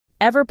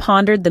Ever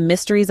pondered the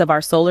mysteries of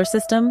our solar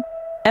system?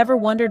 Ever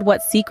wondered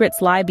what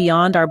secrets lie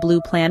beyond our blue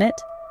planet?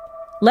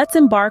 Let's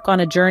embark on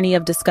a journey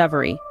of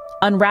discovery,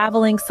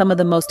 unraveling some of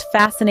the most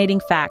fascinating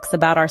facts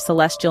about our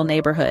celestial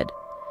neighborhood.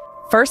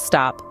 First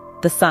stop,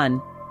 the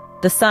Sun.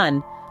 The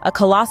Sun, a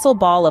colossal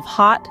ball of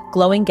hot,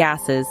 glowing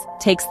gases,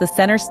 takes the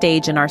center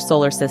stage in our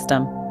solar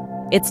system.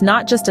 It's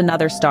not just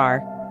another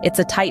star, it's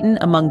a titan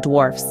among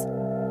dwarfs.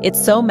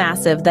 It's so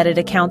massive that it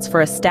accounts for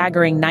a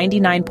staggering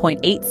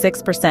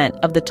 99.86%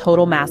 of the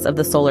total mass of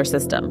the solar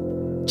system.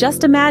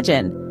 Just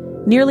imagine,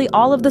 nearly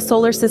all of the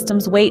solar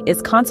system's weight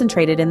is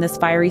concentrated in this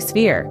fiery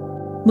sphere.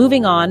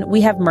 Moving on,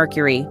 we have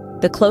Mercury,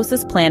 the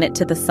closest planet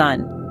to the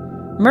Sun.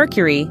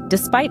 Mercury,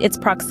 despite its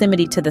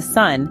proximity to the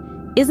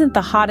Sun, isn't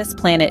the hottest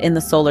planet in the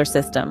solar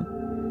system.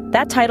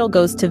 That title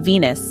goes to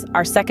Venus,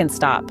 our second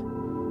stop.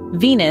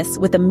 Venus,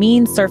 with a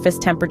mean surface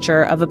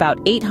temperature of about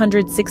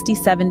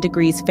 867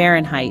 degrees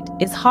Fahrenheit,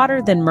 is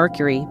hotter than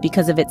Mercury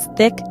because of its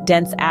thick,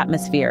 dense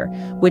atmosphere,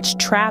 which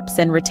traps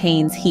and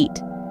retains heat.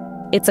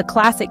 It's a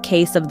classic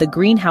case of the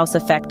greenhouse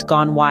effect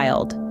gone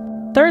wild.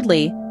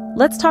 Thirdly,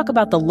 let's talk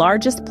about the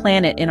largest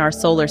planet in our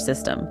solar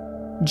system,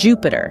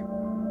 Jupiter.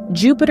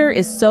 Jupiter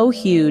is so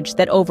huge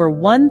that over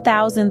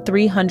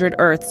 1,300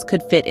 Earths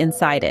could fit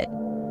inside it.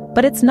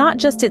 But it's not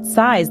just its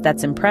size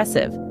that's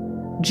impressive.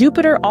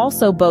 Jupiter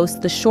also boasts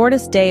the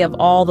shortest day of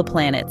all the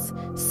planets,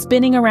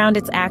 spinning around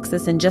its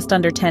axis in just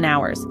under 10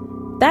 hours.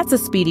 That's a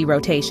speedy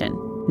rotation.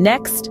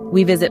 Next,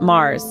 we visit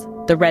Mars,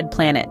 the red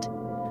planet.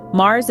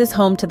 Mars is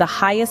home to the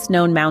highest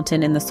known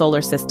mountain in the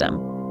solar system,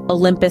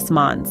 Olympus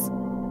Mons.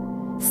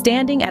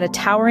 Standing at a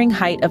towering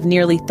height of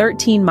nearly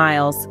 13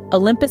 miles,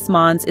 Olympus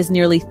Mons is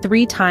nearly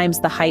 3 times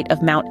the height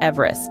of Mount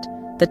Everest,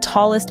 the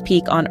tallest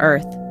peak on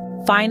Earth.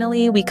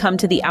 Finally, we come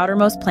to the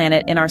outermost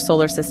planet in our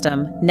solar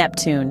system,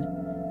 Neptune.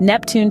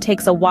 Neptune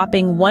takes a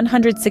whopping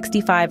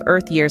 165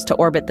 Earth years to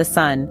orbit the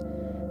Sun.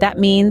 That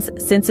means,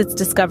 since its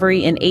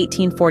discovery in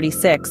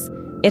 1846,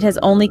 it has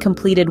only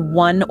completed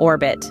 1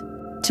 orbit.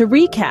 To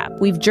recap,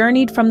 we've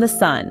journeyed from the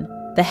Sun,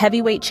 the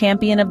heavyweight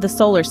champion of the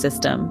solar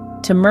system,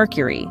 to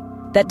Mercury,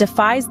 that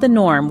defies the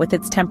norm with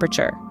its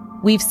temperature.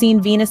 We've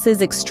seen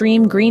Venus's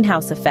extreme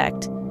greenhouse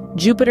effect,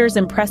 Jupiter's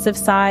impressive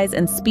size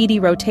and speedy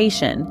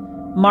rotation,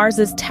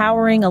 Mars's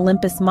towering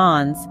Olympus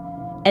Mons,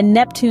 and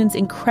Neptune's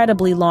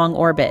incredibly long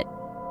orbit.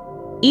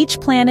 Each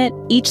planet,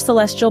 each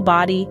celestial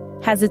body,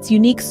 has its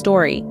unique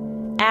story,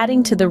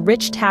 adding to the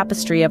rich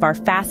tapestry of our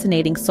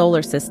fascinating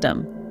solar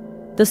system.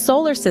 The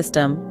solar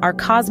system, our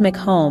cosmic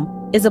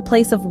home, is a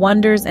place of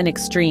wonders and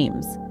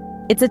extremes.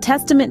 It's a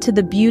testament to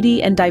the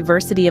beauty and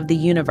diversity of the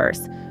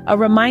universe, a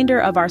reminder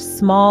of our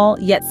small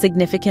yet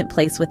significant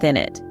place within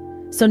it.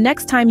 So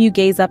next time you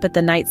gaze up at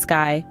the night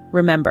sky,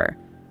 remember,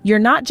 you're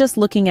not just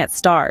looking at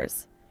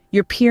stars.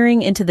 You're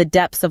peering into the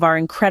depths of our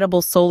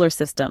incredible solar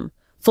system,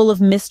 full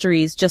of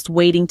mysteries just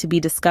waiting to be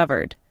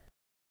discovered.